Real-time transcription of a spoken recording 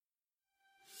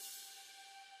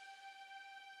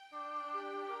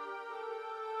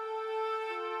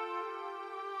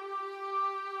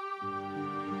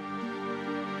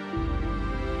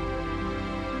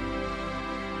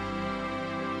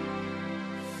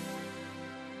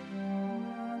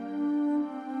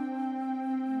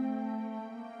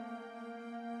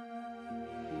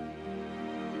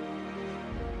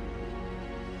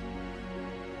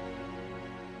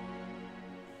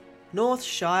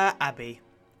Northshire Abbey,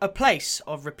 a place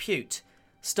of repute,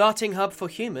 starting hub for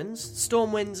humans,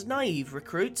 Stormwind's naive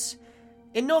recruits.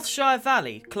 In Northshire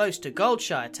Valley, close to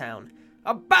Goldshire Town,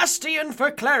 a bastion for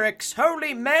clerics,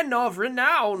 holy men of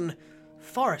renown.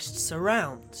 Forest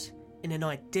surrounds, in an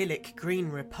idyllic green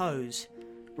repose.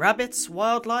 Rabbits,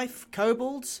 wildlife,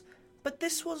 kobolds, but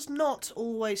this was not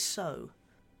always so.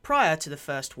 Prior to the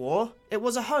First War, it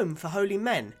was a home for holy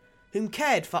men, whom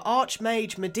cared for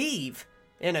Archmage Medivh,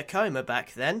 in a coma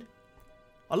back then.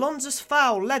 Alonzus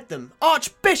Fowl led them,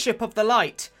 Archbishop of the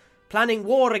Light, planning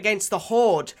war against the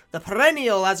Horde, the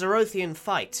perennial Azerothian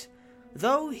fight.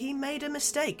 Though he made a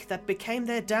mistake that became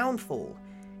their downfall.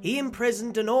 He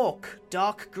imprisoned an orc,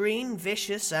 dark green,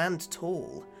 vicious and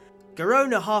tall.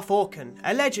 Garona Half-Orcan,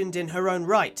 a legend in her own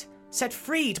right, set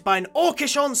freed by an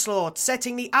orcish onslaught,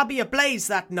 setting the abbey ablaze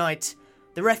that night.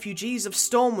 The refugees of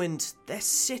Stormwind, their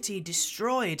city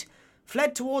destroyed,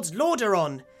 fled towards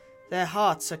Lordaeron, their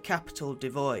hearts a capital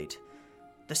devoid.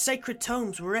 The sacred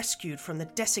tomes were rescued from the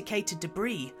desiccated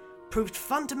debris, proved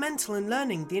fundamental in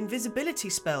learning the invisibility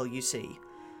spell, you see.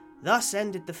 Thus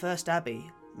ended the first abbey.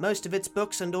 Most of its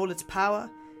books and all its power,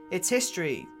 its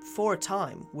history, for a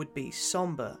time, would be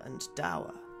sombre and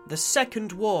dour. The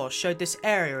Second War showed this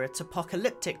area its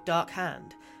apocalyptic dark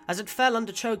hand, as it fell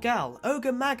under Cho'Gall,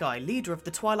 Ogre Magi, leader of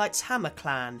the Twilight's Hammer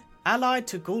clan. Allied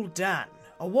to Gul'dan,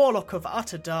 a warlock of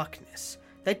utter darkness,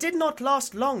 they did not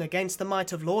last long against the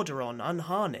might of Lordaeron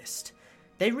unharnessed.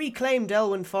 They reclaimed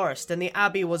Elwyn Forest and the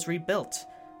abbey was rebuilt,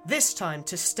 this time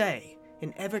to stay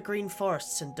in evergreen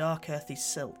forests and dark earthy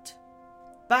silt.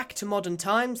 Back to modern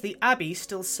times, the abbey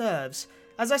still serves,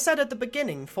 as I said at the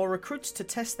beginning, for recruits to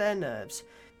test their nerves.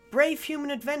 Brave human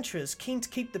adventurers keen to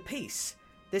keep the peace.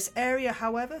 This area,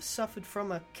 however, suffered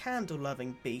from a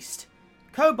candle-loving beast.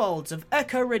 Kobolds of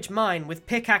Echo Ridge Mine with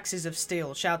pickaxes of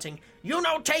steel, shouting, "You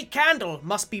no take candle,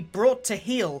 must be brought to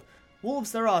heel."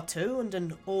 Wolves there are too, and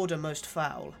an order most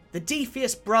foul. The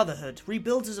Defious Brotherhood,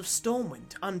 rebuilders of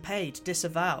Stormwind, unpaid,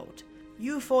 disavowed.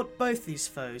 You fought both these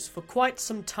foes for quite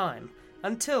some time,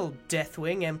 until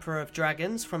Deathwing, Emperor of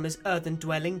Dragons, from his earthen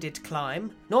dwelling did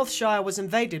climb. Northshire was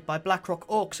invaded by Blackrock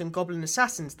Orcs and Goblin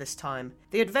Assassins this time.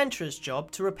 The adventurer's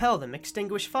job to repel them,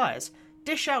 extinguish fires,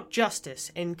 dish out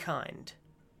justice in kind.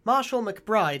 Marshal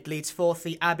McBride leads forth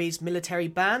the Abbey's military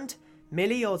band.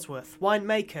 Millie Osworth,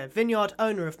 winemaker, vineyard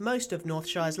owner of most of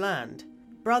Northshire's land.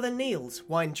 Brother Niels,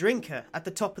 wine drinker, at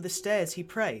the top of the stairs he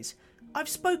prays. I've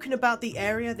spoken about the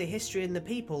area, the history and the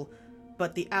people,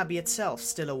 but the Abbey itself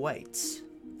still awaits.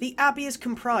 The Abbey is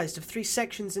comprised of 3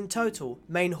 sections in total,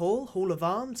 Main Hall, Hall of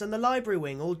Arms and the Library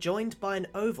Wing, all joined by an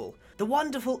oval. The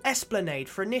wonderful esplanade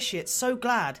for initiates so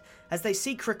glad as they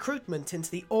seek recruitment into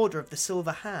the Order of the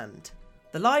Silver Hand.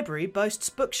 The library boasts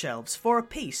bookshelves, 4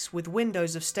 apiece, with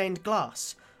windows of stained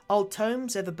glass, old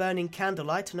tomes, ever-burning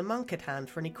candlelight, and a monk at hand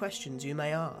for any questions you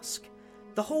may ask.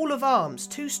 The Hall of Arms,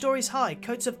 2 stories high,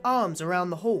 coats of arms around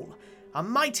the hall, a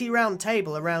mighty round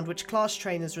table around which class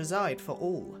trainers reside for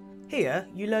all. Here,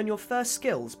 you learn your first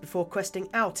skills before questing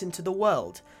out into the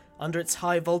world. Under its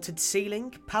high-vaulted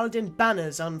ceiling, paladin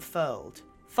banners unfurled.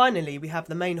 Finally, we have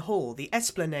the main hall, the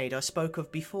esplanade I spoke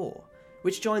of before,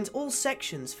 which joins all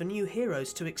sections for new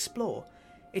heroes to explore.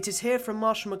 It is here from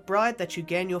Marshal McBride that you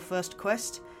gain your first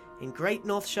quest in Great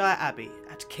Northshire Abbey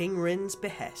at King Rin's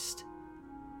behest.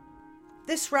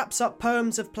 This wraps up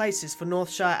Poems of Places for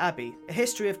Northshire Abbey, a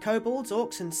history of kobolds,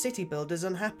 orcs and city builders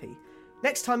unhappy.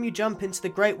 Next time you jump into the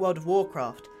great world of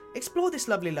Warcraft, explore this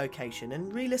lovely location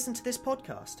and re-listen to this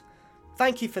podcast.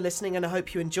 Thank you for listening and I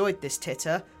hope you enjoyed this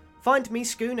titter. Find me,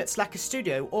 Scoon, at Slacker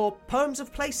Studio or Poems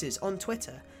of Places on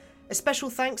Twitter. A special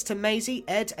thanks to Maisie,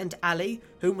 Ed and Ali,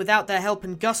 whom without their help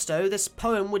and gusto this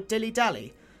poem would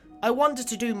dilly-dally. I wonder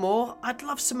to do more, I'd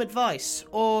love some advice,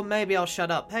 or maybe I'll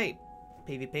shut up. Hey,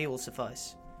 PvP will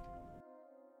suffice.